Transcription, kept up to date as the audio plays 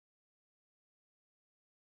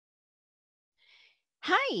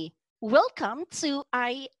Hi, welcome to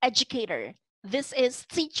iEducator. This is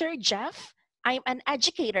Teacher Jeff. I'm an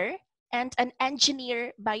educator and an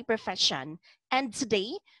engineer by profession. And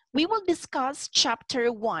today we will discuss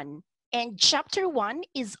Chapter 1. And Chapter 1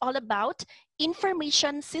 is all about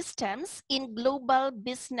information systems in global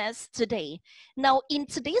business today. Now, in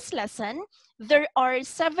today's lesson, there are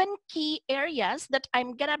 7 key areas that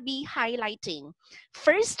I'm going to be highlighting.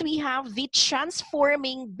 First, we have the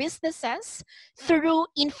transforming businesses through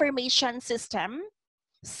information system.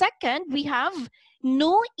 Second, we have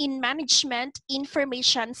new in management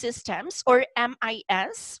information systems or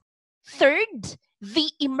MIS. Third,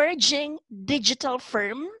 the emerging digital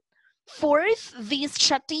firm. Fourth, the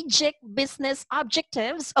strategic business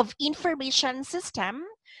objectives of information system.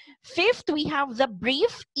 Fifth, we have the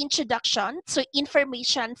brief introduction to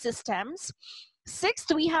information systems.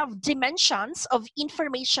 Sixth, we have dimensions of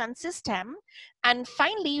information system. And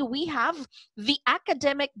finally, we have the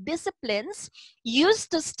academic disciplines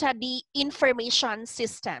used to study information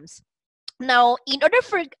systems. Now, in order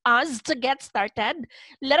for us to get started,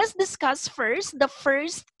 let us discuss first the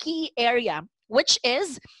first key area, which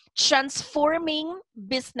is transforming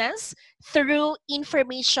business through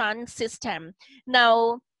information system.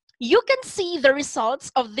 Now, you can see the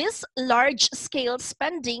results of this large scale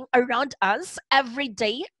spending around us every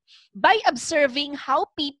day by observing how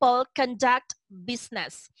people conduct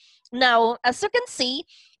business. Now, as you can see,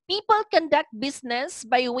 people conduct business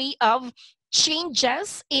by way of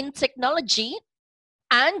changes in technology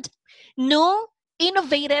and new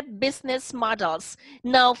innovative business models.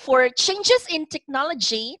 Now, for changes in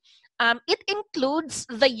technology, it includes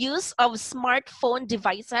the use of smartphone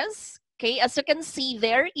devices. Okay, as you can see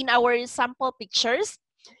there in our sample pictures.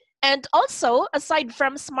 And also, aside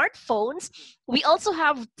from smartphones, we also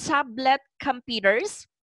have tablet computers.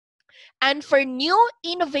 And for new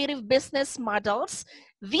innovative business models,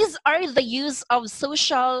 these are the use of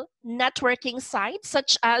social networking sites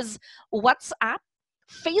such as WhatsApp,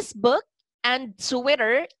 Facebook, and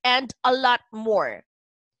Twitter, and a lot more.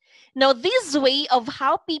 Now, this way of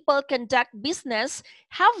how people conduct business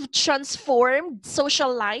have transformed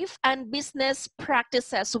social life and business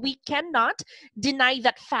practices. We cannot deny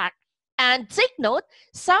that fact. And take note,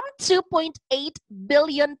 some 2.8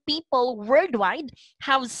 billion people worldwide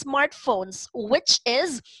have smartphones, which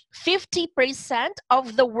is 50%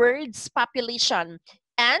 of the world's population.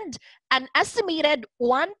 And an estimated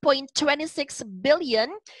 1.26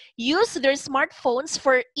 billion use their smartphones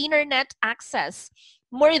for internet access.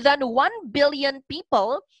 More than 1 billion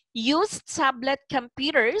people use tablet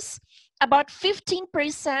computers, about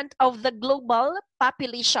 15% of the global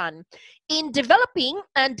population. In developing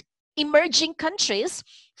and emerging countries,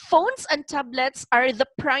 phones and tablets are the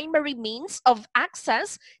primary means of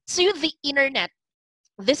access to the internet.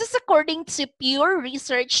 This is according to Pure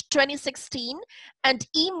Research 2016 and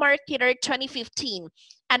eMarketer 2015.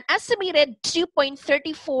 An estimated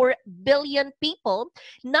 2.34 billion people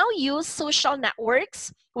now use social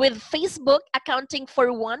networks, with Facebook accounting for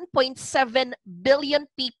 1.7 billion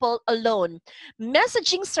people alone.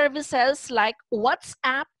 Messaging services like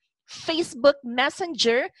WhatsApp, Facebook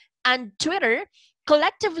Messenger, and Twitter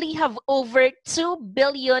collectively have over 2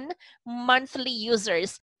 billion monthly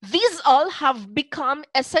users. These all have become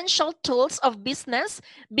essential tools of business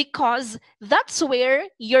because that's where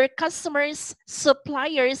your customers,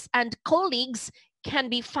 suppliers, and colleagues can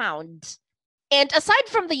be found. And aside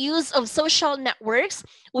from the use of social networks,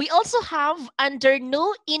 we also have under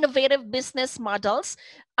new innovative business models.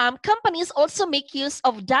 Companies also make use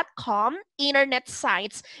of .com internet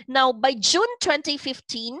sites. Now, by June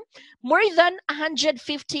 2015, more than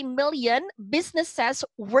 150 million businesses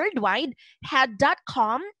worldwide had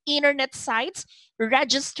 .com internet sites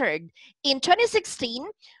registered. In 2016,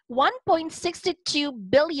 1.62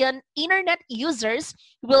 billion internet users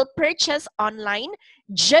will purchase online,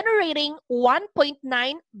 generating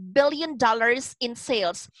 $1.9 billion in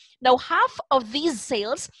sales. Now, half of these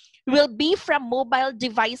sales will be from mobile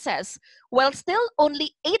devices, while still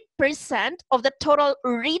only 8% of the total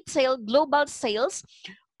retail global sales.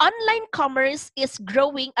 Online commerce is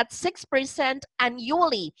growing at 6%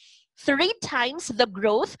 annually, 3 times the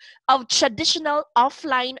growth of traditional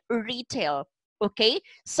offline retail. Okay,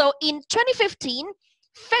 so in 2015,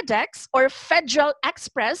 FedEx or Federal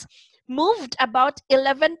Express moved about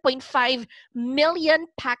 11.5 million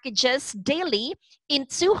packages daily in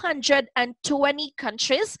 220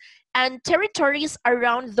 countries and territories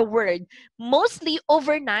around the world, mostly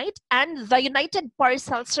overnight, and the United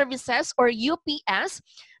Parcel Services or UPS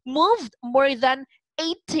moved more than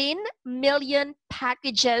 18 million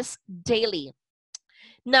packages daily.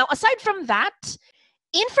 Now, aside from that,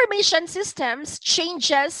 Information systems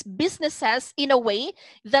changes businesses in a way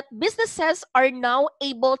that businesses are now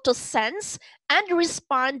able to sense and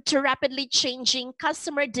respond to rapidly changing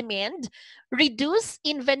customer demand, reduce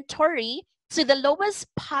inventory to the lowest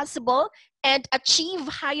possible, and achieve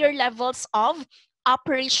higher levels of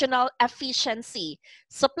operational efficiency.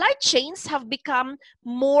 Supply chains have become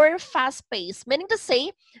more fast paced, meaning to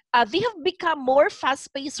say, they have become more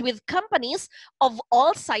fast paced with companies of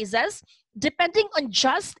all sizes depending on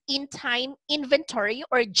just in time inventory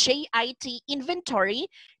or JIT inventory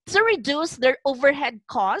to reduce their overhead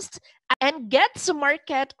costs and get to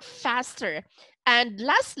market faster. And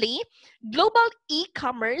lastly, global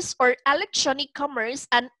e-commerce or electronic commerce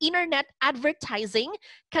and internet advertising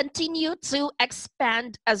continue to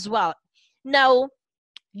expand as well. Now,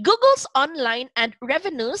 Google's online and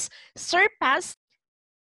revenues surpassed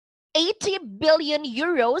 80 billion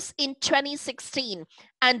euros in 2016,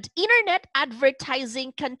 and internet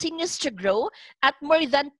advertising continues to grow at more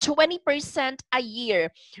than 20% a year,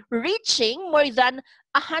 reaching more than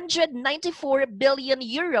 194 billion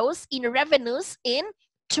euros in revenues in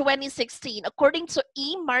 2016, according to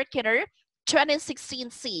eMarketer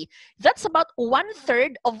 2016C. That's about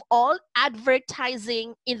 1/3 of all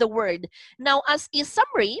advertising in the world. Now, as a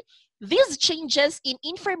summary, these changes in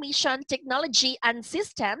information technology and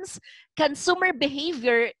systems, consumer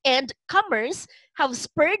behavior, and commerce have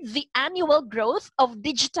spurred the annual growth of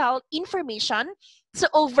digital information to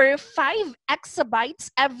over 5 exabytes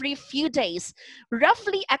every few days,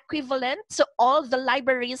 roughly equivalent to all the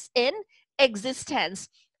libraries in existence.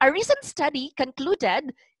 A recent study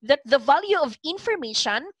concluded that the value of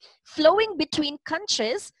information flowing between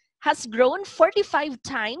countries has grown 45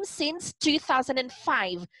 times since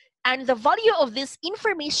 2005, and the value of this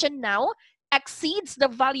information now exceeds the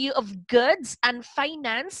value of goods and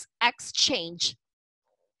finance exchange.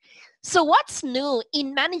 So what's new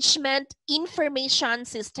in management information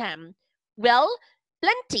system? Well,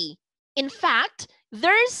 plenty. In fact,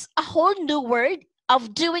 there's a whole new world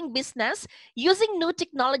of doing business using new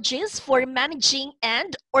technologies for managing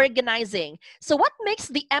and organizing. So what makes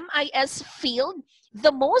the MIS field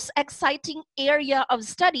the most exciting area of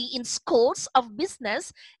study in schools of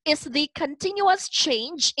business is the continuous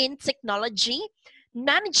change in technology,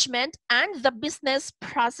 management, and the business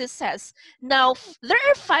processes. Now, there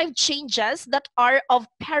are 5 changes that are of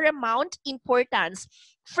paramount importance.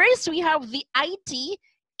 First, we have the IT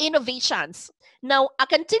innovations. Now, a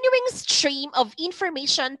continuing stream of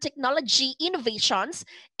information technology innovations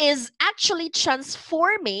is actually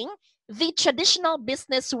transforming the traditional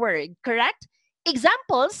business world, correct?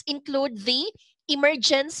 Examples include the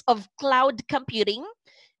emergence of cloud computing,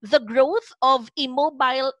 the growth of a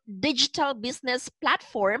mobile digital business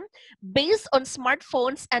platform based on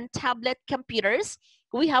smartphones and tablet computers.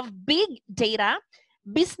 We have big data,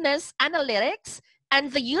 business analytics,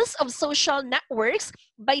 and the use of social networks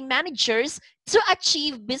by managers to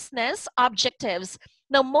achieve business objectives.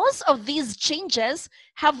 Now, most of these changes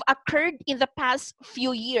have occurred in the past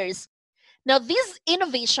few years. Now, these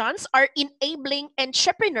innovations are enabling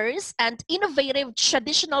entrepreneurs and innovative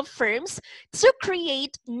traditional firms to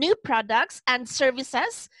create new products and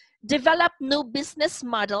services, develop new business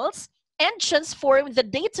models, and transform the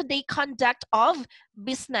day-to-day conduct of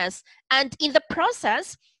business. And in the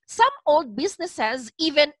process, some old businesses,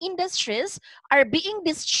 even industries, are being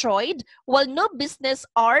destroyed while new business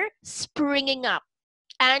are springing up.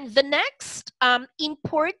 And the next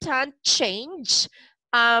important change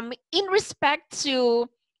in respect to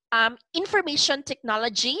information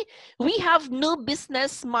technology, we have new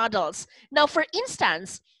business models. Now, for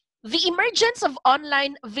instance, the emergence of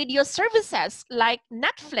online video services like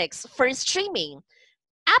Netflix for streaming,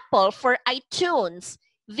 Apple for iTunes,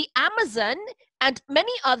 the Amazon, and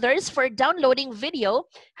many others for downloading video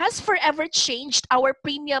has forever changed our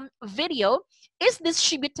premium video is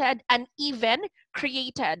distributed and even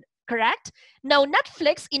created, correct? Now,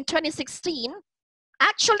 Netflix in 2016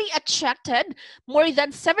 actually attracted more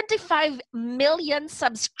than 75 million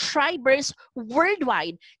subscribers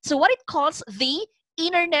worldwide. So what it calls the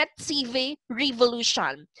internet TV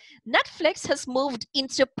revolution. Netflix has moved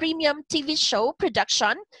into premium TV show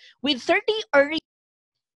production with 30 original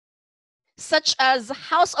such as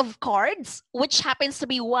House of Cards, which happens to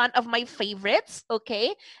be one of my favorites,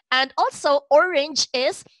 okay? And also Orange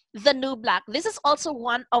is the New Black. This is also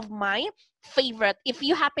one of my favorite if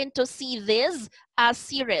you happen to see this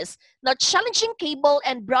series. Now, challenging cable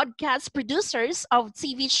and broadcast producers of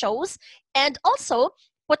TV shows and also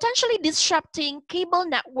potentially disrupting cable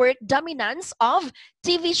network dominance of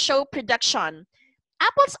TV show production.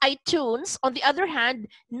 Apple's iTunes, on the other hand,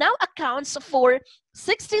 now accounts for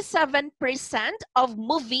 67% of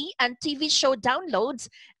movie and TV show downloads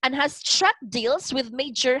and has struck deals with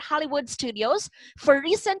major Hollywood studios for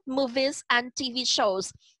recent movies and TV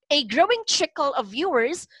shows. A growing trickle of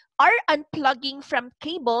viewers are unplugging from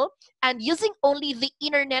cable and using only the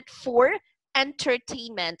internet for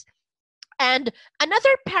entertainment. And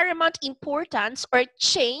another paramount importance or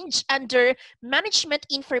change under management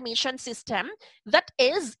information system, that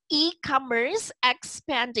is e-commerce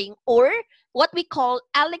expanding, or what we call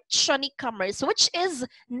electronic commerce, which is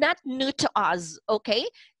not new to us, okay?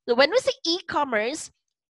 So when we say e-commerce,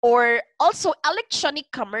 or also electronic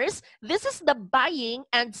commerce, this is the buying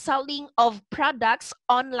and selling of products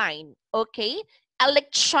online, okay?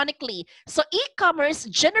 Electronically. So e-commerce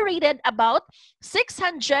generated about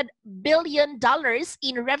 $600 billion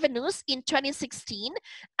in revenues in 2016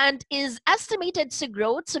 and is estimated to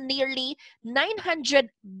grow to nearly $900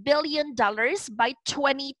 billion by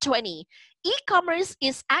 2020. E-commerce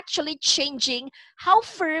is actually changing how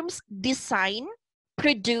firms design,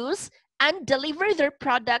 produce, and deliver their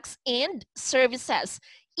products and services.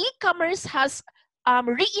 E-commerce has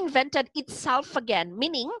reinvented itself again,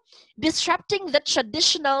 meaning disrupting the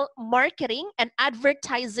traditional marketing and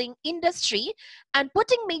advertising industry and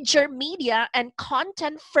putting major media and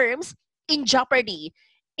content firms in jeopardy.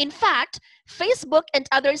 In fact, Facebook and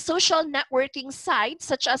other social networking sites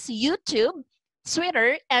such as YouTube,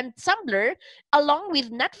 Twitter, and Tumblr, along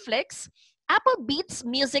with Netflix, Apple Beats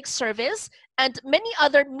music service, and many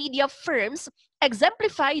other media firms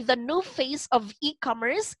exemplify the new face of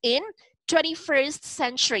e-commerce in 21st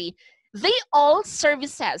century. They all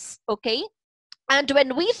services, okay? And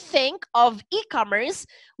when we think of e-commerce,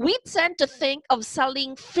 we tend to think of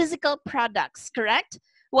selling physical products, correct?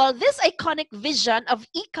 Well, this iconic vision of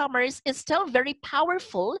e-commerce is still very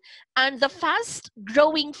powerful, and the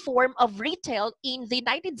fast-growing form of retail in the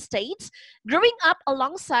United States, growing up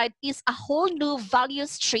alongside is a whole new value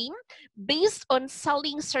stream based on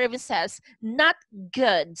selling services, not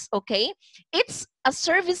goods, okay? It's a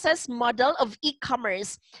services model of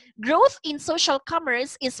e-commerce. Growth in social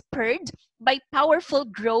commerce is spurred by powerful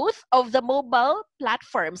growth of the mobile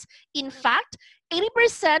platforms. In fact,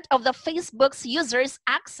 80% of the Facebook's users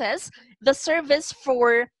access the service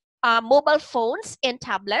for mobile phones and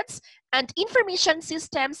tablets, and information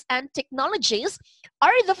systems and technologies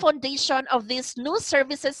are the foundation of this new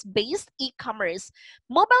services-based e-commerce.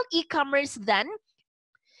 Mobile e-commerce then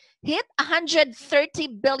hit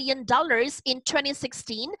 $130 billion in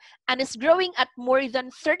 2016 and is growing at more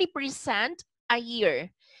than 30% a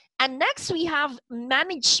year. And next we have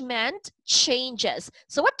management changes.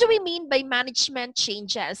 So what do we mean by management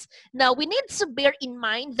changes? Now we need to bear in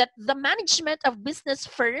mind that the management of business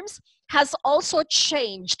firms has also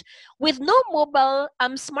changed. With no mobile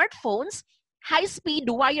smartphones, high-speed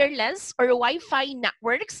wireless or Wi-Fi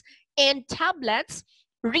networks, and tablets,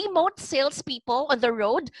 remote salespeople on the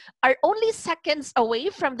road are only seconds away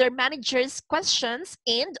from their managers' questions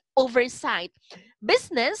and oversight.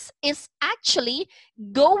 Business is actually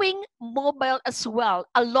going mobile as well,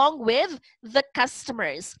 along with the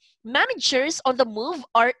customers. Managers on the move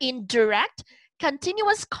are in direct,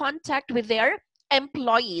 continuous contact with their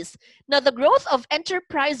employees. Now, the growth of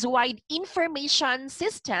enterprise-wide information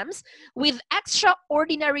systems with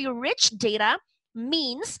extraordinary rich data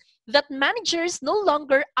means that managers no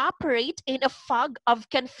longer operate in a fog of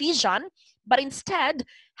confusion, but instead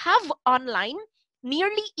have online,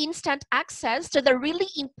 nearly instant access to the really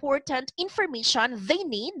important information they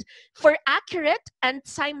need for accurate and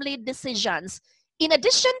timely decisions. In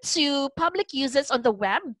addition to public uses on the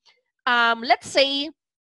web, let's say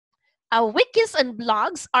wikis and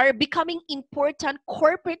blogs are becoming important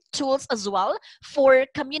corporate tools as well for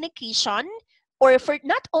communication, or for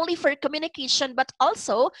not only for communication but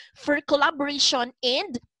also for collaboration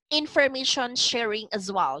and information sharing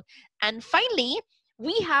as well. And finally,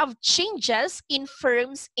 we have changes in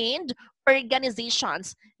firms and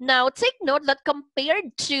organizations. Now take note that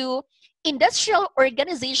compared to industrial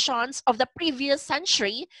organizations of the previous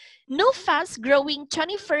century, new fast growing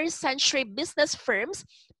 21st century business firms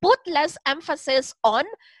put less emphasis on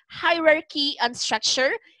hierarchy and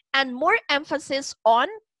structure and more emphasis on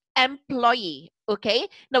employee. Okay,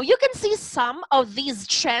 now you can see some of these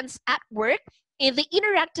trends at work in the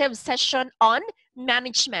interactive session on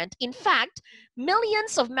management. In fact,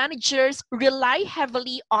 millions of managers rely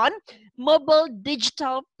heavily on mobile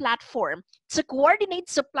digital platform to coordinate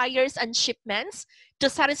suppliers and shipments, to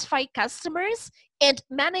satisfy customers, and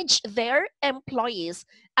manage their employees.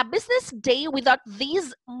 A business day without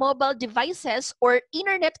these mobile devices or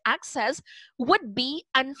internet access would be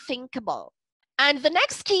unthinkable. And the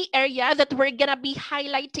next key area that we're going to be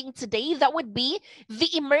highlighting today, that would be the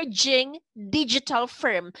emerging digital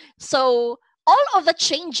firm. So all of the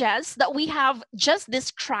changes that we have just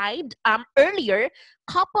described earlier,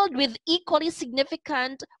 coupled with equally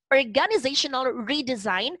significant organizational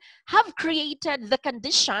redesign, have created the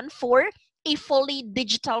condition for a fully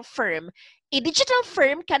digital firm. A digital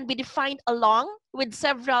firm can be defined along with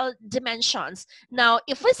several dimensions. Now,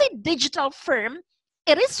 if we say digital firm,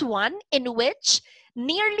 it is one in which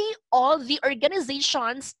nearly all the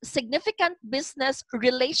organization's significant business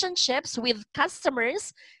relationships with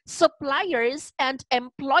customers, suppliers, and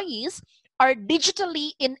employees are digitally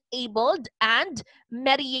enabled and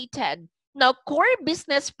mediated. Now, core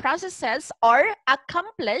business processes are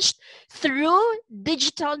accomplished through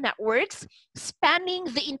digital networks spanning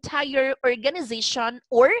the entire organization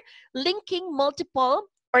or linking multiple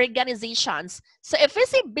organizations. So, if we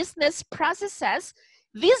say business processes,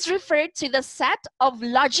 these refer to the set of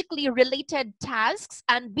logically related tasks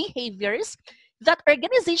and behaviors that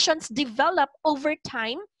organizations develop over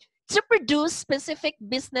time to produce specific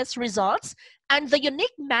business results and the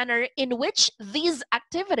unique manner in which these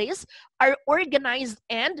activities are organized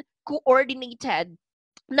and coordinated.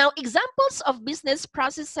 Now, examples of business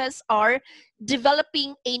processes are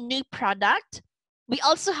developing a new product. We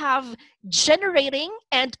also have generating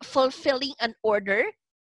and fulfilling an order,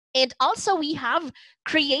 and also we have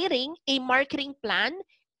creating a marketing plan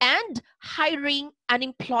and hiring an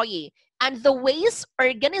employee. And the ways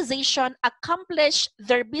organization accomplish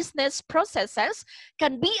their business processes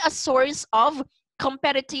can be a source of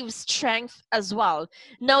competitive strength as well.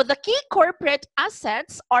 Now, the key corporate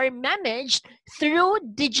assets are managed through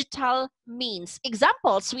digital means.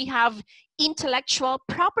 Examples, we have intellectual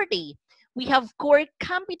property, we have core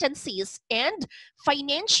competencies, and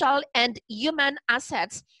financial and human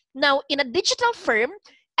assets. Now, in a digital firm,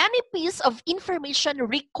 any piece of information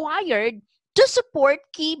required to support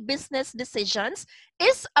key business decisions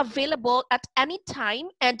is available at any time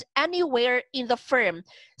and anywhere in the firm.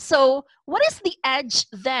 So, what is the edge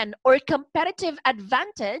then or competitive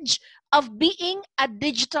advantage of being a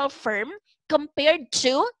digital firm compared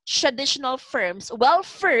to traditional firms? Well,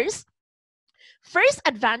 first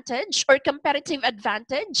advantage or competitive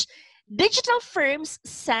advantage, digital firms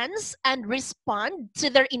sense and respond to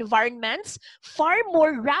their environments far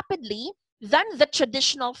more rapidly than the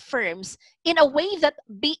traditional firms, in a way that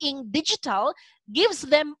being digital gives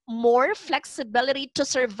them more flexibility to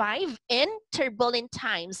survive in turbulent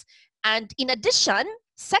times. And in addition,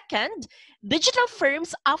 second, digital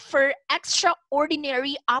firms offer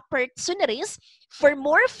extraordinary opportunities for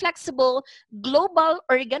more flexible global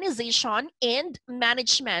organization and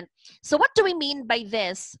management. So, what do we mean by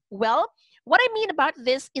this? Well, what I mean about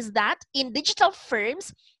this is that in digital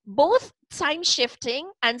firms, both time shifting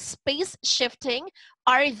and space shifting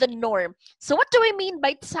are the norm. So, what do we mean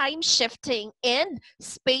by time shifting and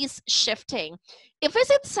space shifting? If we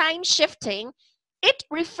say time shifting, it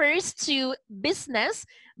refers to business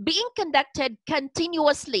being conducted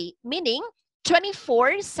continuously, meaning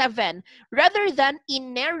 24/7, rather than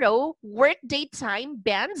in narrow workday time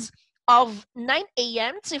bands of 9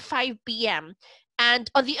 a.m. to 5 p.m. And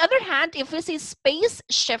on the other hand, if we say space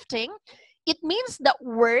shifting, it means that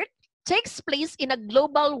work takes place in a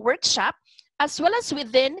global workshop as well as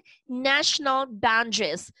within national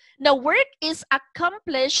boundaries. Now, work is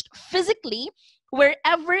accomplished physically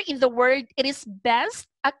wherever in the world it is best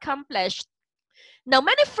accomplished. Now,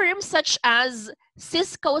 many firms such as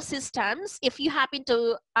Cisco Systems, if you happen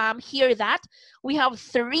to hear that, we have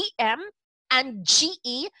 3M and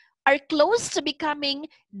GE are close to becoming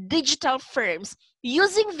digital firms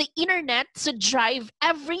using the internet to drive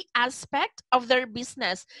every aspect of their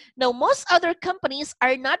business. Now, most other companies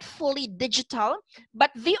are not fully digital,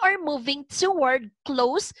 but they are moving toward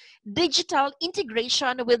close digital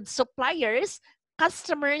integration with suppliers,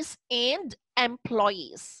 customers, and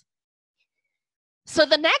employees. So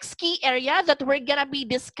the next key area that we're gonna be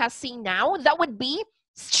discussing now, that would be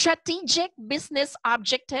strategic business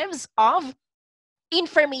objectives of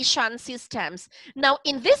information systems. Now,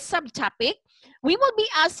 in this subtopic, we will be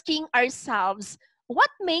asking ourselves, what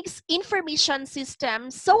makes information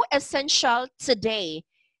systems so essential today?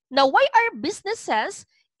 Now, why are businesses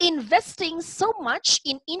investing so much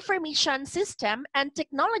in information system and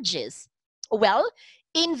technologies? Well,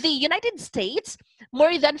 in the United States,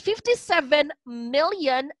 more than 57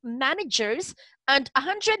 million managers and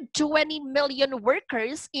 120 million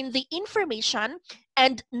workers in the information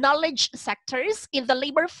and knowledge sectors in the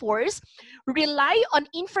labor force rely on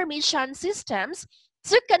information systems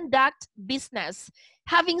to conduct business.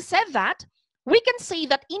 Having said that, we can say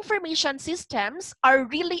that information systems are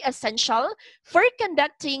really essential for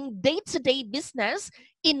conducting day-to-day business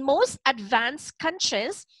in most advanced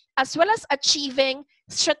countries, as well as achieving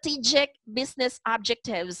strategic business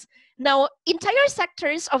objectives. Now, entire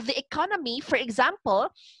sectors of the economy, for example,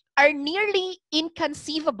 are nearly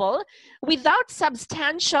inconceivable without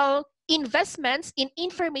substantial investments in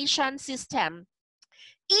information system.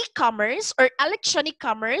 E-commerce or electronic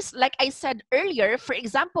commerce, like I said earlier, for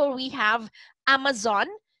example, we have Amazon,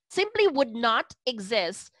 simply would not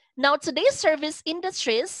exist. Now, today's service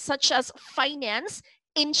industries such as finance,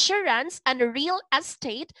 insurance, and real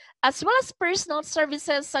estate, as well as personal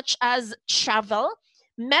services such as travel,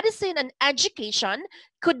 medicine, and education,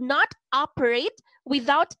 could not operate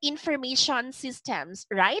without information systems,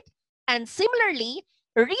 right? And similarly,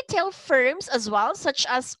 retail firms as well, such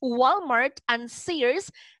as Walmart and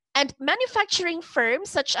Sears, and manufacturing firms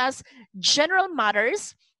such as General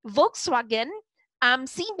Motors, Volkswagen,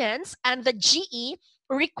 Siemens, and the GE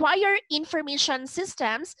require information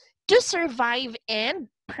systems to survive and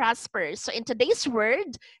prosper. So in today's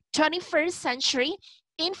world, 21st century,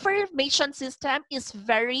 information system is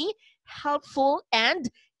very helpful and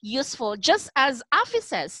useful, just as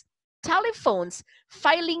offices, telephones,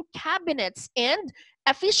 filing cabinets, and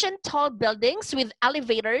efficient tall buildings with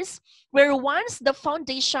elevators were once the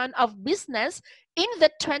foundation of business in the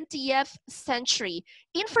 20th century.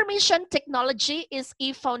 Information technology is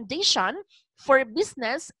a foundation for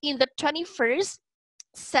business in the 21st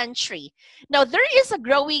century. Now, there is a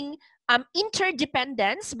growing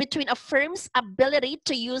interdependence between a firm's ability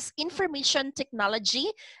to use information technology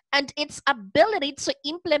and its ability to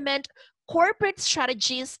implement corporate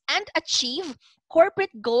strategies and achieve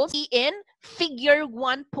corporate goals in figure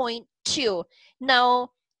 1.2. Now,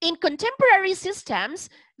 in contemporary systems,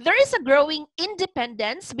 there is a growing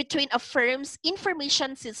independence between a firm's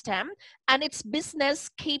information system and its business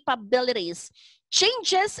capabilities.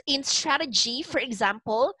 Changes in strategy, for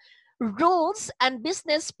example, rules and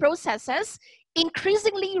business processes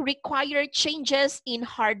increasingly require changes in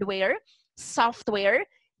hardware, software,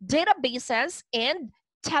 databases, and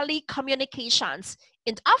telecommunications.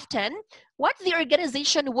 And often, what the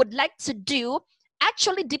organization would like to do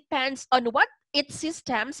actually depends on what its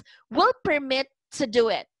systems will permit to do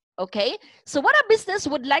it. Okay? So, what a business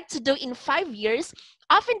would like to do in 5 years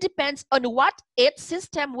often depends on what its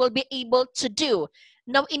system will be able to do.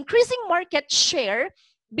 Now, increasing market share,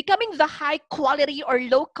 becoming the high quality or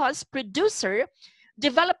low cost producer,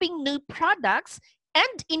 developing new products,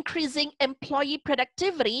 and increasing employee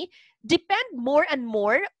productivity depend more and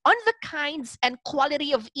more on the kinds and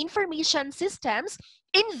quality of information systems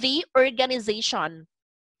in the organization.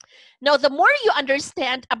 Now, the more you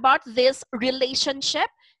understand about this relationship,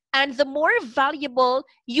 and the more valuable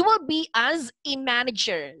you will be as a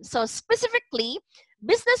manager. So, specifically,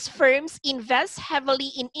 business firms invest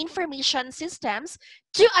heavily in information systems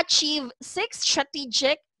to achieve 6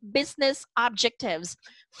 strategic business objectives.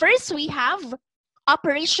 First, we have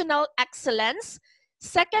operational excellence.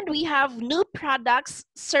 Second, we have new products,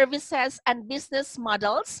 services, and business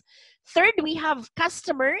models. Third, we have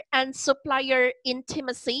customer and supplier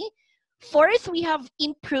intimacy. Fourth, we have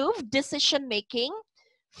improved decision making.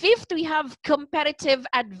 Fifth, we have competitive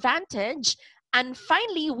advantage. And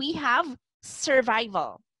finally, we have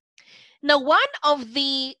survival. Now, one of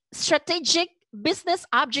the strategic business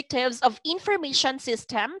objectives of information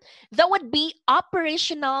system, that would be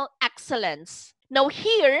operational excellence. Now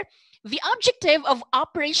here, the objective of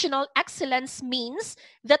operational excellence means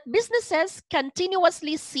that businesses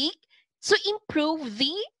continuously seek to improve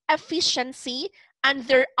the efficiency and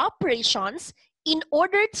their operations in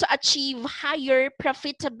order to achieve higher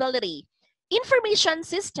profitability. Information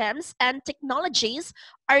systems and technologies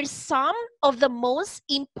are some of the most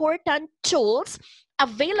important tools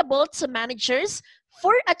available to managers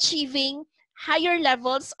for achieving higher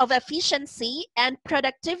levels of efficiency and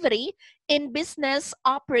productivity in business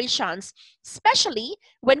operations, especially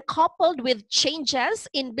when coupled with changes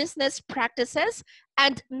in business practices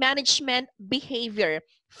and management behavior.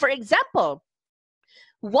 For example,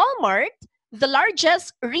 Walmart, the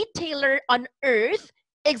largest retailer on earth,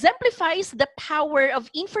 exemplifies the power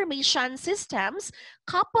of information systems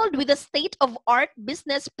coupled with the state-of-art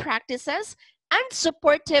business practices and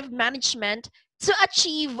supportive management to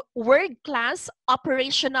achieve world-class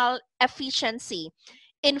operational efficiency.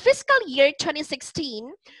 In fiscal year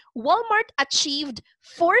 2016, Walmart achieved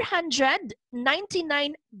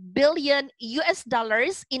 499 billion US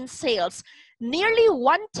dollars in sales, nearly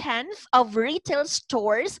 1/10 of retail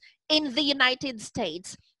stores in the United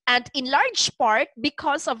States, and in large part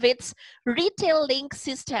because of its retail link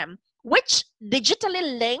system, which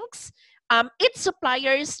digitally links its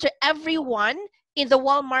suppliers to everyone in the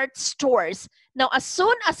Walmart stores. Now, as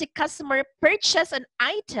soon as a customer purchases an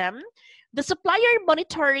item, the supplier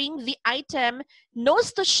monitoring the item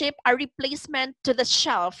knows to ship a replacement to the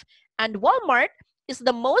shelf. And Walmart is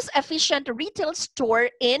the most efficient retail store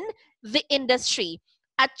in the industry,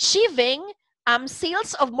 achieving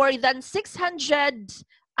sales of more than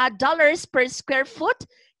 $600 per square foot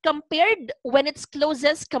compared when its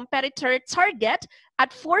closest competitor Target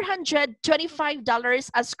at $425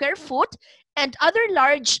 a square foot, and other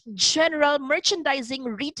large general merchandising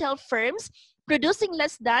retail firms producing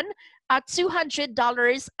less than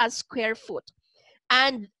 $200 a square foot.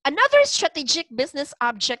 And another strategic business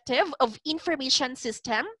objective of information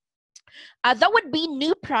system, that would be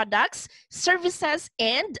new products, services,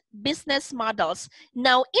 and business models.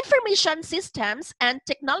 Now, information systems and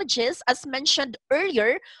technologies, as mentioned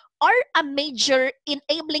earlier, are a major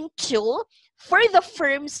enabling tool for the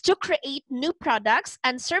firms to create new products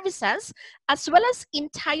and services, as well as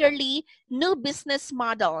entirely new business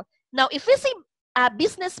model. Now, if we say a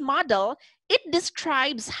business model, it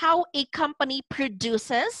describes how a company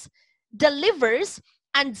produces, delivers,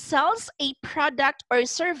 and sells a product or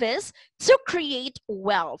service to create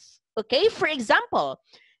wealth. Okay, for example,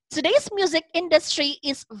 today's music industry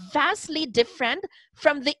is vastly different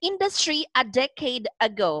from the industry a decade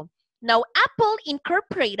ago. Now, Apple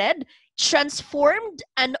Incorporated transformed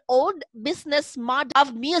an old business model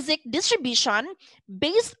of music distribution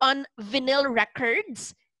based on vinyl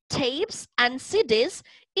records, tapes, and CDs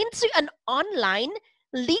into an online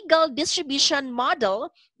legal distribution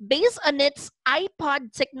model based on its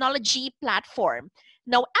iPod technology platform.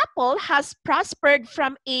 Now, Apple has prospered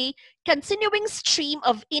from a continuing stream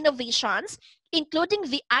of innovations, including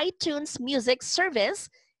the iTunes Music Service,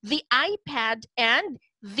 the iPad, and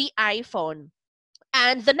the iPhone.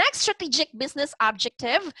 And the next strategic business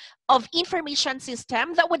objective of information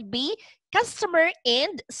system, that would be customer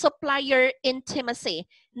and supplier intimacy.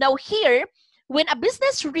 Now here, when a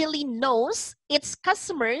business really knows its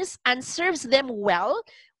customers and serves them well,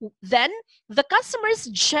 then the customers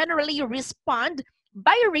generally respond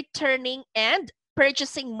by returning and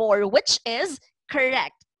purchasing more, which is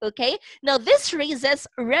correct. Okay, now this raises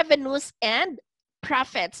revenues and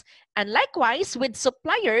profits. And likewise with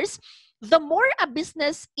suppliers, the more a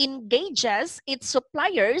business engages its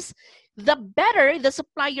suppliers, the better the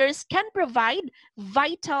suppliers can provide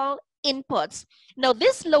vital inputs. Now,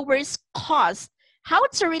 this lowers cost. How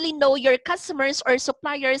to really know your customers or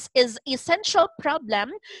suppliers is an essential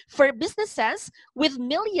problem for businesses with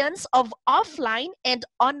millions of offline and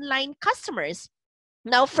online customers.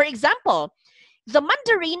 Now, for example, the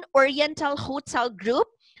Mandarin Oriental Hotel Group,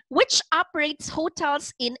 which operates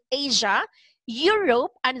hotels in Asia,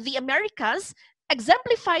 Europe, and the Americas,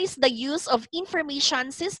 exemplifies the use of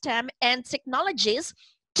information system and technologies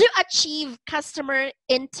to achieve customer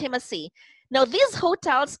intimacy. Now, these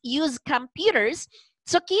hotels use computers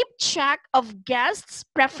to keep track of guests'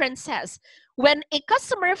 preferences. When a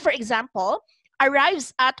customer, for example,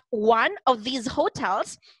 arrives at one of these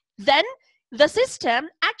hotels, then the system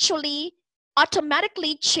actually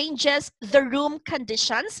automatically changes the room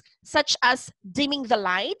conditions, such as dimming the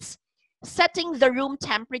lights, setting the room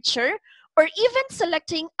temperature, or even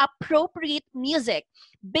selecting appropriate music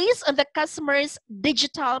based on the customer's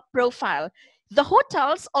digital profile. The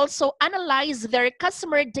hotels also analyze their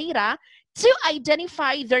customer data to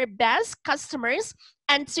identify their best customers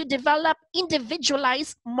and to develop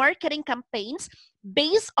individualized marketing campaigns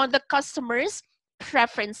based on the customer's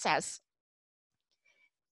preferences.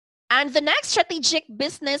 And the next strategic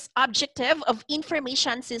business objective of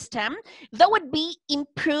information system, that would be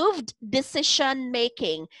improved decision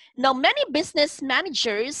making. Now, many business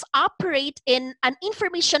managers operate in an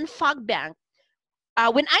information fog bank.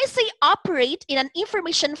 When I say operate in an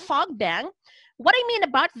information fog bank, what I mean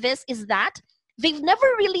about this is that they've never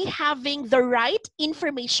really having the right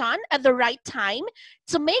information at the right time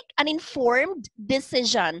to make an informed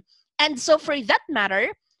decision. And so for that matter,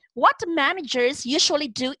 what managers usually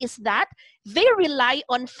do is that they rely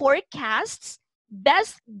on forecasts,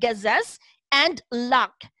 best guesses, and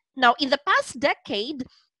luck. Now, in the past decade,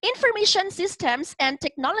 information systems and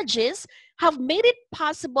technologies have made it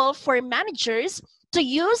possible for managers to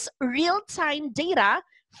use real-time data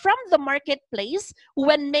from the marketplace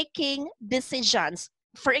when making decisions.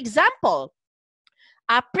 For example,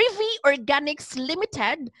 Privy Organics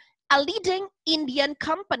Limited, a leading Indian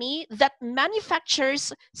company that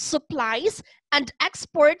manufactures, supplies, and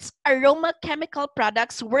exports aroma chemical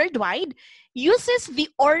products worldwide, uses the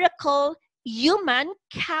Oracle human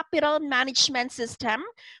capital management system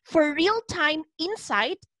for real-time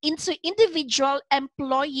insight into individual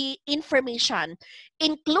employee information,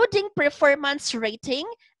 including performance rating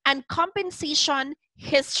and compensation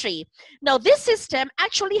history. Now, this system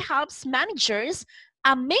actually helps managers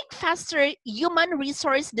make faster human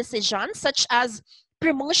resource decisions, such as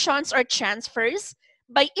promotions or transfers,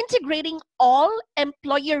 by integrating all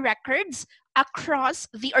employee records across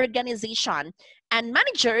the organization. And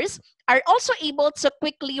managers are also able to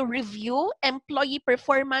quickly review employee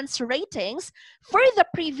performance ratings for the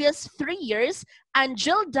previous 3 years and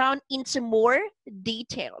drill down into more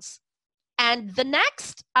details. And the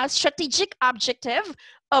next strategic objective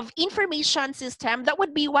of information system, that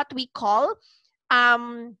would be what we call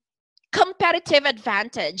um, competitive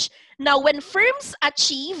advantage. Now, when firms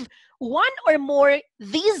achieve one or more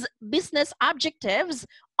these business objectives,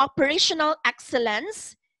 operational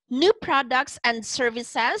excellence, new products and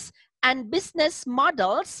services, and business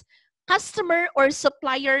models, customer or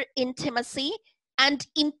supplier intimacy, and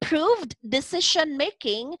improved decision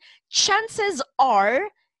making, chances are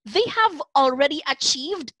they have already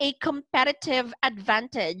achieved a competitive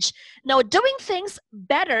advantage. Now, doing things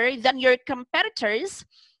better than your competitors,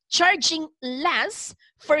 charging less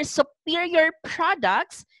for superior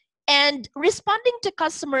products, and responding to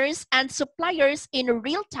customers and suppliers in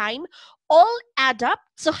real time all add up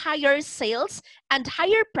to higher sales and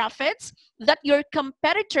higher profits that your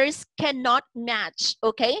competitors cannot match.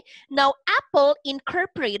 Okay? Now, Apple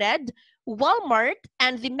Incorporated, Walmart,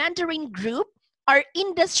 and the Mandarin Group are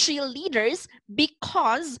industry leaders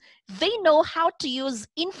because they know how to use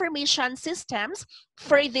information systems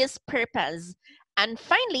for this purpose. And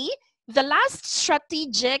finally, the last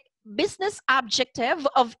strategic business objective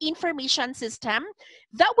of information system,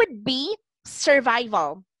 that would be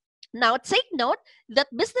survival. Now, take note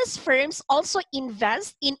that business firms also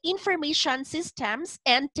invest in information systems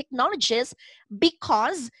and technologies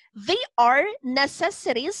because they are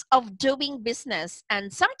necessities of doing business.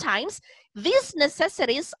 And sometimes these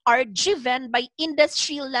necessities are driven by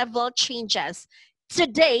industry level changes.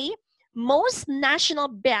 Today, most national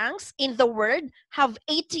banks in the world have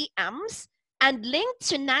ATMs and linked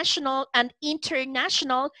to national and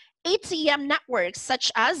international ATM networks such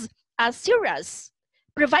as Cirrus.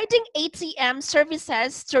 Providing ATM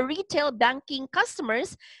services to retail banking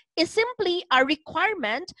customers is simply a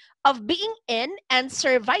requirement of being in and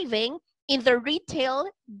surviving in the retail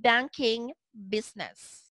banking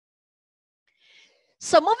business.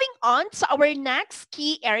 So moving on to our next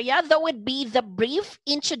key area, that would be the brief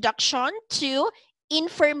introduction to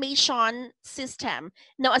information system.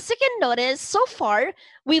 Now, as you can notice, so far,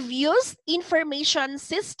 we've used information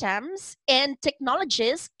systems and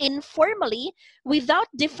technologies informally without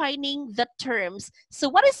defining the terms. So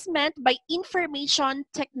what is meant by information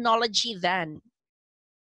technology then?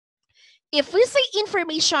 If we say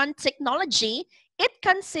information technology, it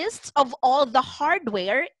consists of all the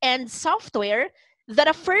hardware and software that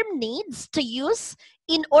a firm needs to use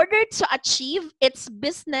in order to achieve its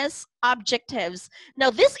business objectives.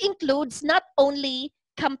 Now, this includes not only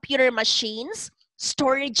computer machines,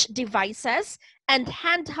 storage devices, and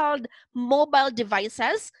handheld mobile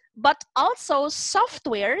devices, but also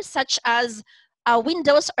software such as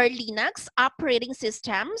Windows or Linux operating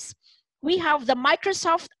systems. We have the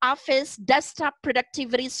Microsoft Office Desktop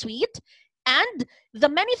Productivity Suite and the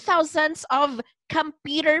many thousands of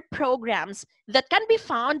computer programs that can be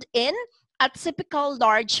found in a typical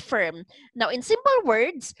large firm. Now, in simple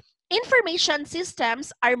words, information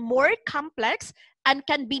systems are more complex and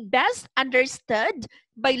can be best understood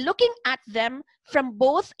by looking at them from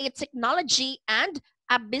both a technology and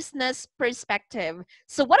a business perspective.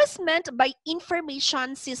 So what is meant by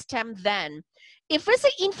information system then? If we say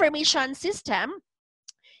information system,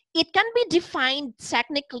 it can be defined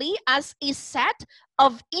technically as a set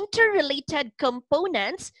of interrelated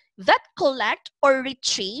components that collect or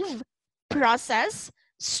retrieve, process,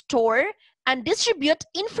 store, and distribute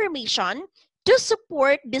information to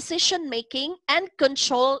support decision making and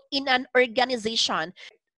control in an organization.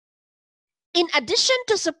 In addition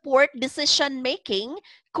to support decision making,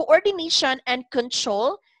 coordination, and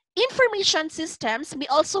control, information systems may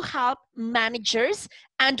also help managers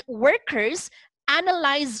and workers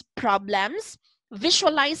analyze problems,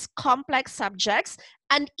 visualize complex subjects,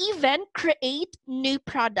 and even create new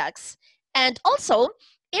products. And also,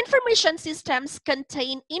 information systems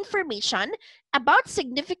contain information about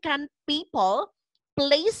significant people,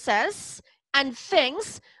 places, and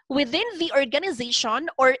things within the organization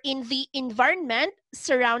or in the environment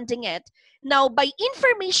surrounding it. Now, by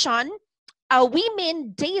information, we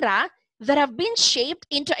mean data that have been shaped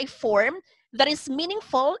into a form that is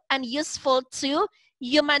meaningful and useful to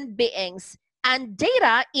human beings. And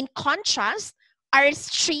data, in contrast, are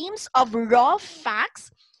streams of raw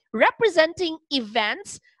facts representing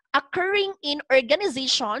events occurring in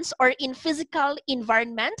organizations or in physical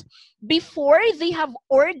environment before they have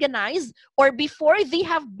organized or before they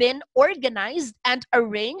have been organized and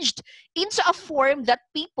arranged into a form that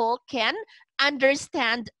people can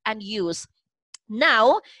understand and use.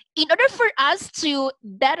 Now, in order for us to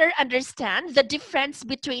better understand the difference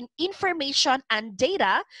between information and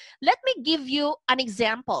data, let me give you an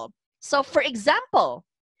example. So for example,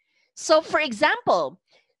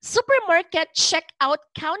 supermarket checkout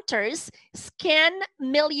counters scan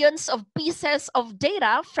millions of pieces of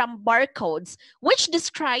data from barcodes, which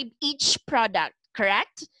describe each product,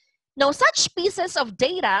 correct? Now, such pieces of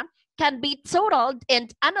data can be totaled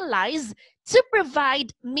and analyzed to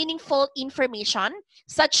provide meaningful information,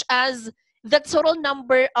 such as the total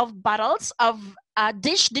number of bottles of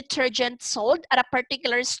dish detergent sold at a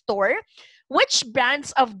particular store, which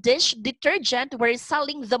brands of dish detergent were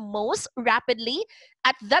selling the most rapidly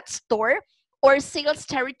at that store or sales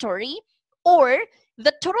territory, or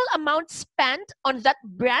the total amount spent on that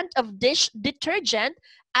brand of dish detergent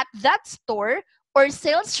at that store or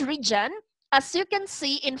sales region, as you can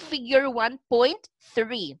see in figure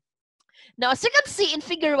 1.3. Now, as you can see in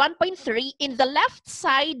figure 1.3, in the left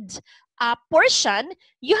side portion,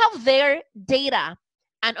 you have their data.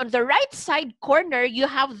 And on the right side corner, you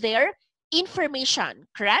have their information,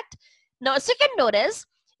 correct? Now, as you can notice,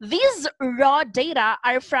 these raw data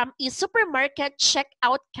are from a supermarket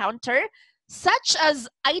checkout counter, such as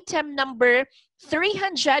item number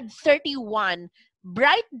 331,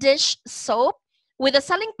 Bright Dish Soap, with a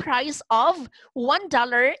selling price of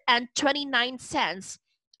 $1.29.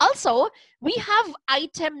 Also, we have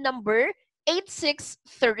item number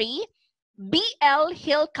 863, BL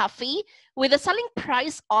Hill Coffee, with a selling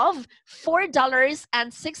price of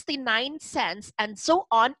 $4.69, and so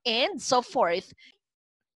on and so forth.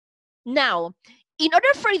 Now, in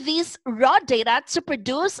order for these raw data to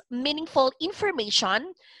produce meaningful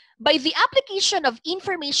information, by the application of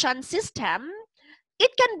information system,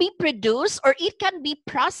 it can be produced or it can be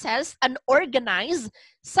processed and organized,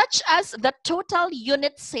 such as the total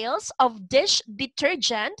unit sales of dish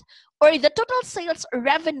detergent or the total sales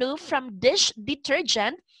revenue from dish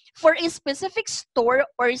detergent for a specific store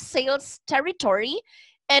or sales territory.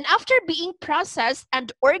 And after being processed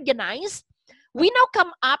and organized, we now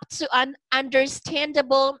come up to an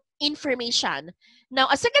understandable information. Now,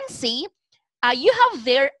 as you can see, you have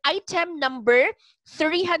there item number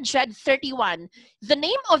 331. The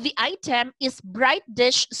name of the item is Bright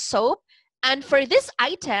Dish Soap. And for this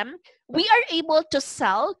item, we are able to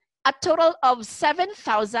sell a total of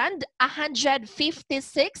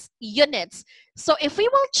 7,156 units. So if we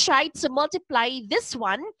will try to multiply this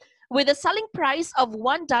one with a selling price of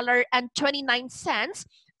 $1.29,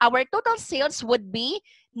 our total sales would be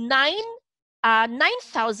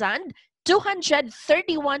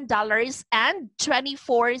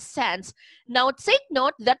 $9,231.24. Now, take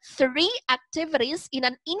note that 3 activities in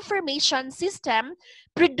an information system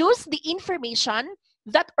produce the information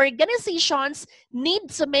that organizations need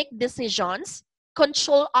to make decisions,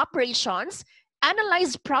 control operations,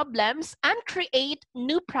 analyze problems, and create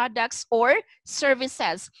new products or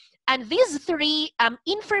services. And these 3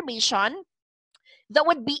 information, that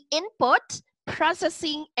would be input,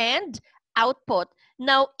 processing, and output.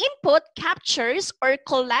 Now, input captures or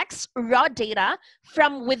collects raw data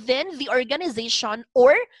from within the organization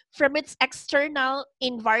or from its external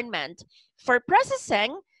environment. For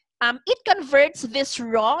processing, it converts this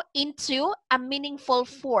raw into a meaningful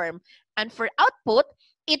form. And for output,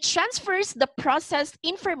 it transfers the processed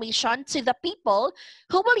information to the people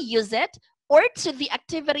who will use it or to the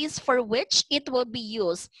activities for which it will be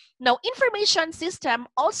used. Now, information system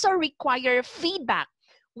also require feedback,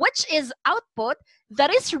 which is output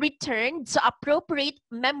that is returned to appropriate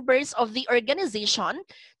members of the organization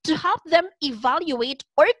to help them evaluate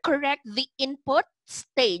or correct the input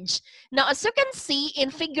stage. Now, as you can see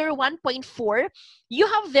in figure 1.4, you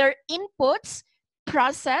have their inputs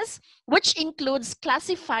process, which includes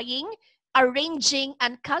classifying, arranging,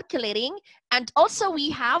 and calculating, and also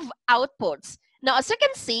we have outputs. Now, as you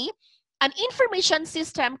can see, an information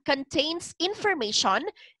system contains information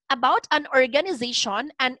about an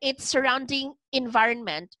organization and its surrounding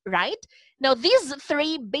environment, right? Now, these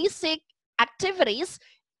 3 basic activities,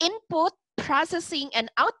 input, processing, and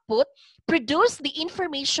output, produce the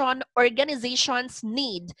information organizations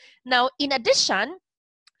need. Now, in addition,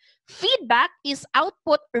 feedback is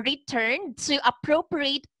output returned to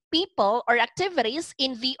appropriate people or activities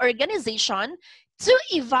in the organization to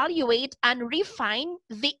evaluate and refine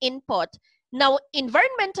the input. Now,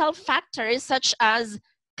 environmental factors such as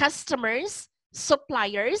customers,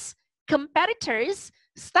 suppliers, competitors,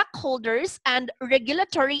 stockholders, and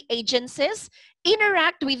regulatory agencies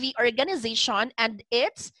interact with the organization and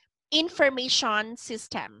its information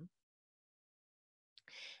system.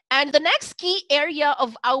 And the next key area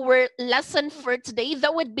of our lesson for today,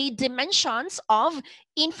 that would be dimensions of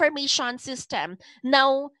information system.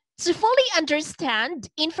 Now, to fully understand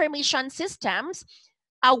information systems,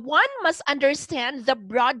 one must understand the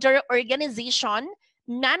broader organization,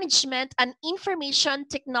 management, and information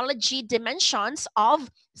technology dimensions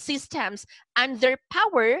of systems and their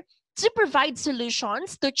power to provide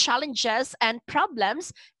solutions to challenges and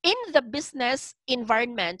problems in the business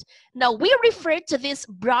environment. Now, we refer to this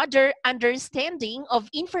broader understanding of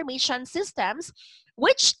information systems,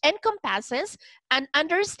 which encompasses an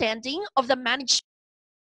understanding of the management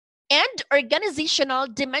and organizational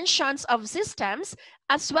dimensions of systems,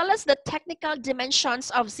 as well as the technical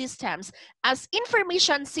dimensions of systems, as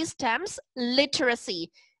information systems literacy.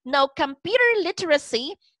 Now, computer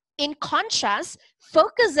literacy, in contrast,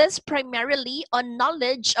 focuses primarily on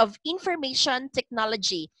knowledge of information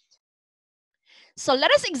technology. So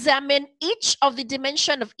let us examine each of the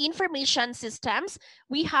dimension of information systems.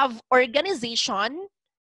 We have organization,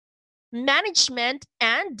 management,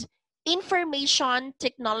 and information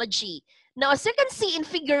technology. Now, as you can see in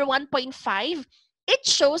figure 1.5, it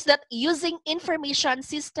shows that using information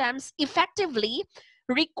systems effectively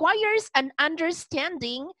requires an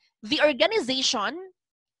understanding the organization,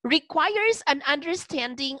 requires an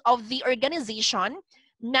understanding of the organization,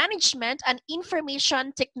 management, and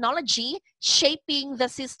information technology shaping the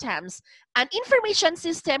systems. An information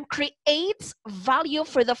system creates value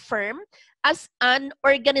for the firm as an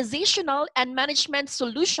organizational and management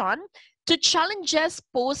solution to challenges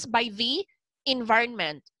posed by the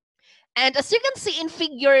environment. And as you can see in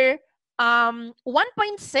figure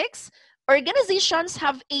 1.6, organizations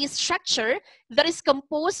have a structure that is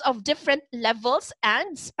composed of different levels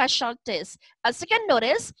and specialties. As you can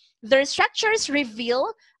notice, their structures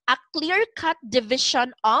reveal a clear-cut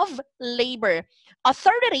division of labor.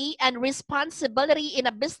 Authority and responsibility in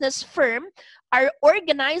a business firm are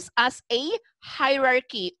organized as a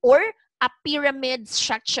hierarchy or a pyramid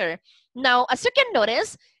structure. Now, as you can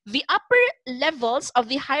notice, the upper levels of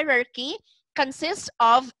the hierarchy consist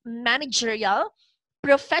of managerial,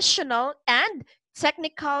 professional, and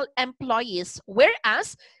technical employees,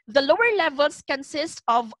 whereas the lower levels consist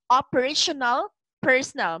of operational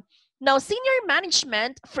personnel. Now, senior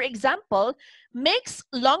management, for example, makes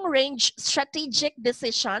long-range strategic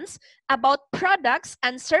decisions about products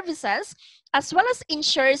and services, as well as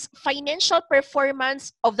ensures financial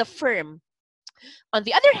performance of the firm. On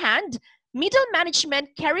the other hand, middle management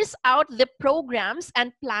carries out the programs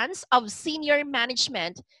and plans of senior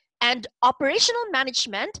management, and operational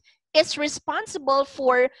management is responsible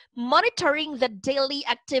for monitoring the daily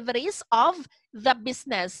activities of the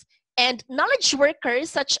business. And knowledge workers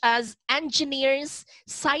such as engineers,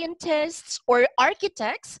 scientists, or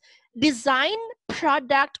architects design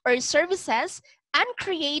product or services and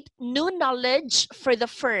create new knowledge for the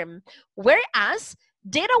firm. Whereas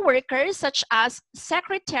data workers such as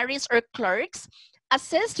secretaries or clerks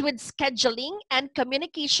assist with scheduling and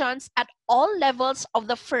communications at all levels of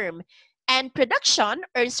the firm. And production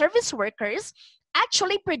or service workers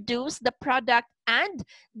actually produce the product and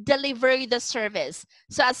deliver the service.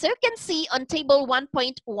 So as you can see on table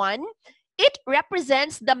 1.1, it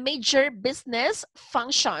represents the major business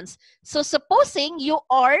functions. So supposing you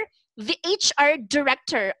are the HR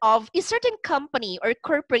director of a certain company or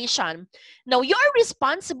corporation. Now, you are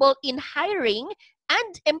responsible in hiring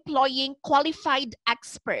and employing qualified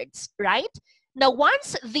experts, right? Now,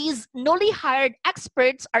 once these newly hired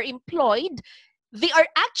experts are employed, they are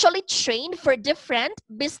actually trained for different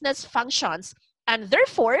business functions. And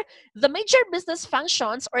therefore, the major business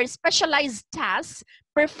functions or specialized tasks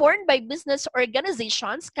performed by business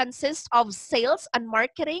organizations consist of sales and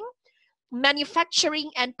marketing, manufacturing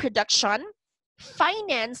and production,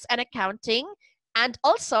 finance and accounting, and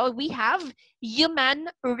also we have human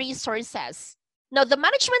resources. Now, the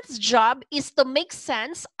management's job is to make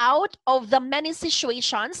sense out of the many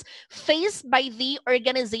situations faced by the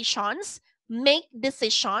organizations, make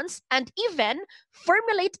decisions, and even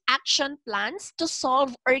formulate action plans to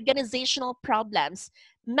solve organizational problems.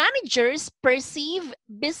 Managers perceive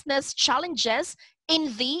business challenges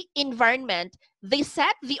in the environment. They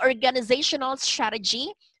set the organizational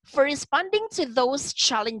strategy for responding to those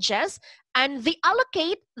challenges, and they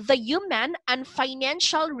allocate the human and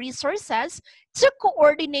financial resources to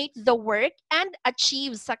coordinate the work and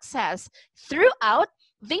achieve success. Throughout,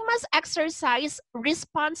 they must exercise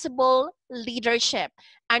responsible leadership.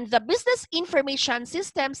 And the business information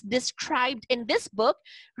systems described in this book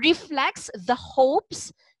reflects the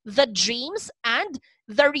hopes, the dreams, and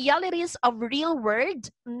the realities of real-world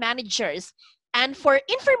managers. And for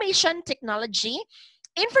information technology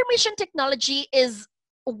is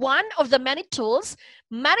one of the many tools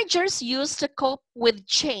managers use to cope with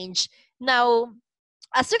change. Now,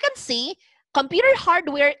 as you can see, computer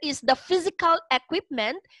hardware is the physical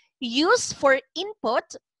equipment used for input,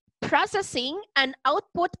 processing, and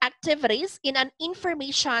output activities in an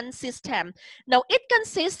information system. Now, it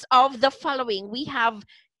consists of the following. We have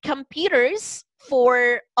computers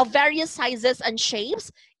of various sizes and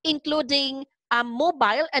shapes, including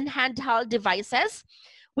mobile and handheld devices.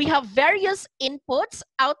 We have various inputs,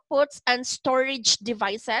 outputs, and storage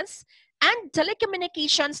devices, and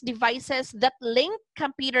telecommunications devices that link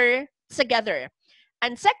computer together.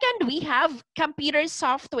 And second, we have computer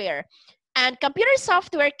software. And computer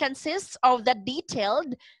software consists of the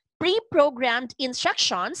detailed, pre-programmed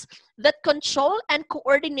instructions that control and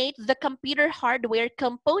coordinate the computer hardware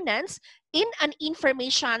components in an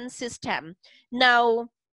information system. Now,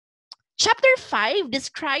 Chapter 5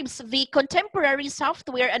 describes the contemporary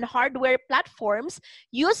software and hardware platforms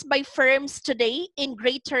used by firms today in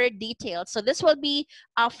greater detail. So this will be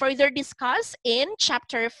further discussed in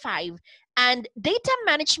Chapter 5. And data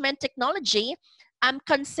management technology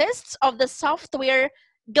consists of the software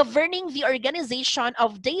governing the organization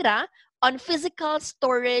of data on physical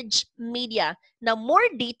storage media. Now, more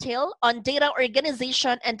detail on data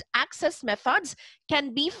organization and access methods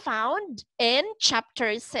can be found in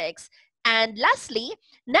Chapter 6. And lastly,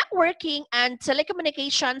 networking and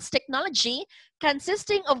telecommunications technology,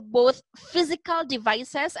 consisting of both physical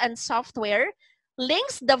devices and software,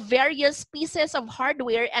 links the various pieces of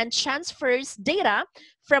hardware and transfers data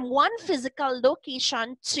from one physical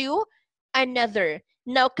location to another.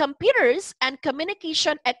 Now, computers and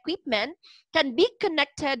communication equipment can be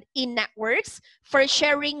connected in networks for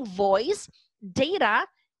sharing voice, data,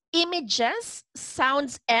 images,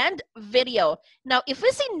 sounds, and video. Now, if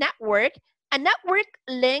we say network, a network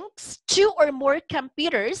links two or more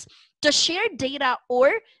computers to share data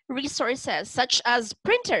or resources, such as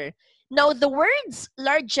printer. Now, the world's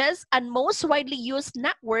largest and most widely used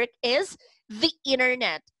network is the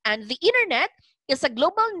internet. And the internet is a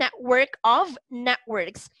global network of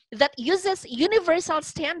networks that uses universal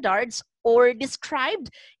standards, or described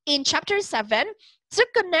in Chapter 7, to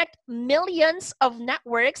connect millions of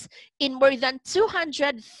networks in more than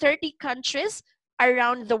 230 countries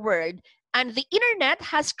around the world. And the internet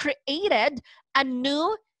has created a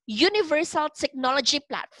new universal technology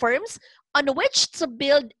platforms on which to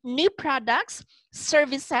build new products,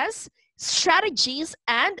 services, strategies,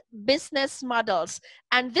 and business models.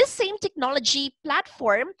 And this same technology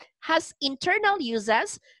platform has internal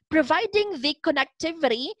uses, providing the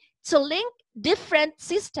connectivity to link different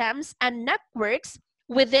systems and networks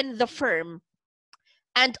within the firm.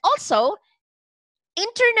 And also,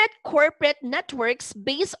 internet corporate networks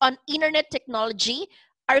based on internet technology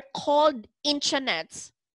are called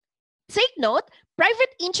intranets. Take note,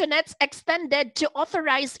 private intranets extended to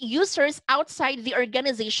authorized users outside the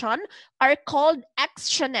organization are called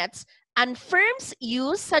extranets, and firms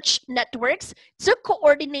use such networks to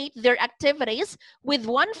coordinate their activities with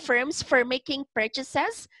one firms for making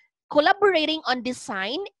purchases, collaborating on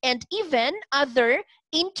design, and even other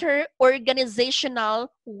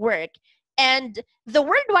inter-organizational work. And the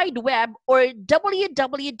World Wide Web, or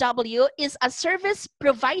WWW, is a service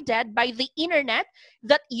provided by the internet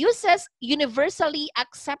that uses universally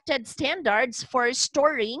accepted standards for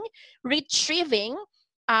storing, retrieving,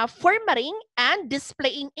 formatting, and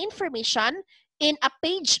displaying information in a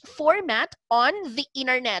page format on the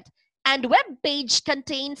internet. And web page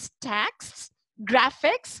contains texts,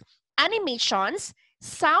 graphics, animations,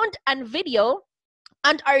 sound, and video,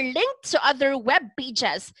 and are linked to other web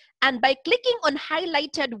pages. And by clicking on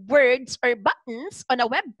highlighted words or buttons on a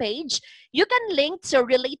web page, you can link to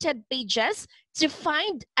related pages to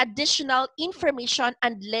find additional information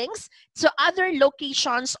and links to other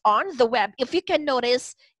locations on the web. If you can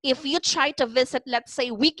notice, if you try to visit, let's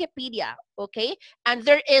say, Wikipedia, okay, and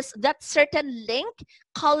there is that certain link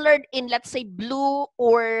colored in, let's say, blue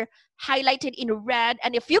or highlighted in red,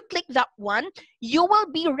 and if you click that one, you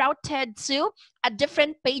will be routed to a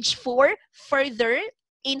different page for further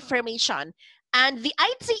information. And the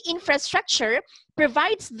IT infrastructure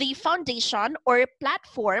provides the foundation or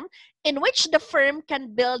platform in which the firm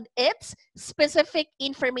can build its specific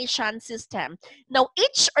information system. Now,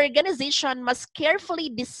 each organization must carefully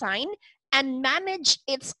design and manage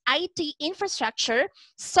its IT infrastructure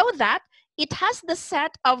so that it has the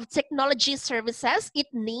set of technology services it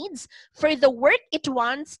needs for the work it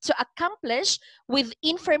wants to accomplish with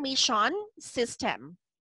information system.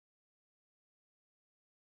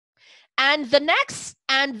 And the next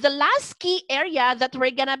and the last key area that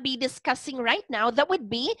we're going to be discussing right now, that would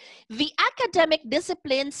be the academic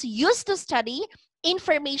disciplines used to study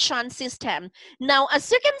information system. Now,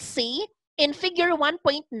 as you can see in figure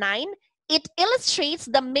 1.9, it illustrates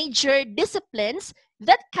the major disciplines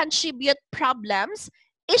that contribute problems,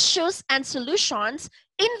 issues, and solutions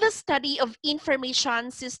in the study of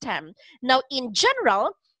information system. Now, in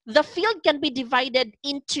general, the field can be divided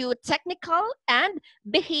into technical and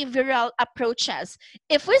behavioral approaches.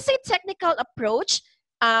 If we say technical approach,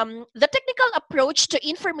 the technical approach to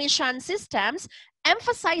information systems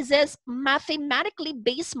emphasizes mathematically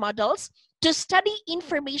based models to study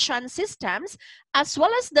information systems, as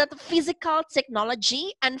well as the physical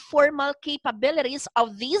technology and formal capabilities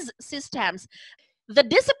of these systems. The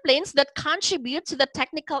disciplines that contribute to the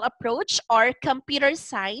technical approach are computer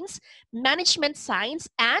science, management science,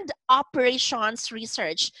 and operations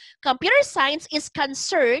research. Computer science is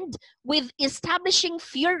concerned with establishing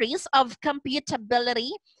theories of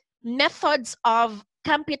computability, methods of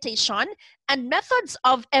computation, and methods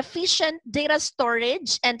of efficient data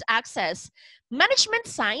storage and access. Management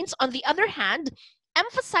science, on the other hand,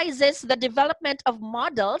 emphasizes the development of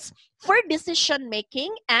models for decision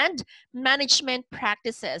making and management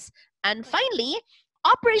practices. And finally,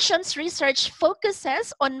 operations research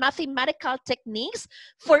focuses on mathematical techniques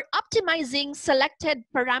for optimizing selected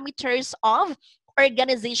parameters of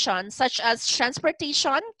organization, such as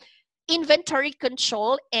transportation, inventory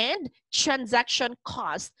control, and transaction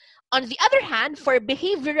cost. On the other hand, for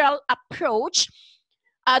behavioral approach,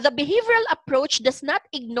 the behavioral approach does not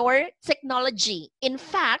ignore technology. In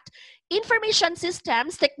fact, information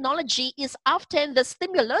systems technology is often the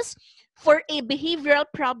stimulus for a behavioral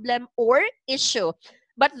problem or issue.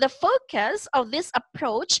 But the focus of this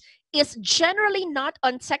approach is generally not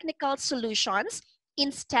on technical solutions.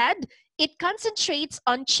 Instead, it concentrates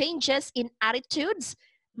on changes in attitudes,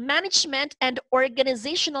 management, and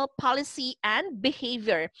organizational policy and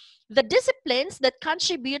behavior. The disciplines that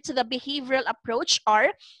contribute to the behavioral approach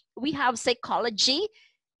are, we have psychology,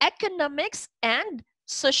 economics, and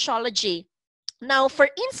sociology. Now, for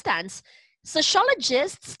instance,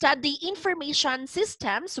 sociologists study information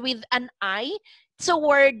systems with an eye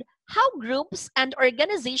toward how groups and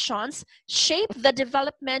organizations shape the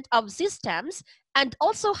development of systems, and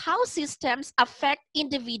also how systems affect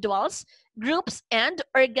individuals, groups, and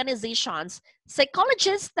organizations.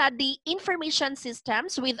 Psychologists study information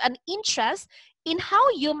systems with an interest in how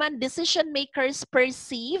human decision makers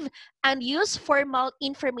perceive and use formal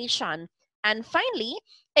information. And finally,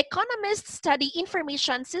 economists study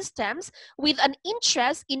information systems with an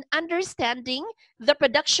interest in understanding the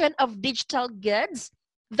production of digital goods,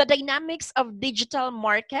 the dynamics of digital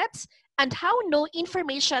markets, and how no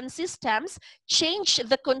information systems change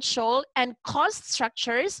the control and cost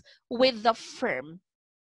structures with the firm.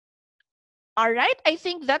 All right, I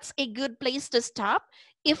think that's a good place to stop.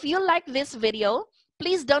 If you like this video,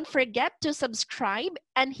 please don't forget to subscribe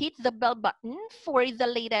and hit the bell button for the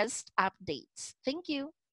latest updates. Thank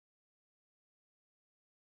you.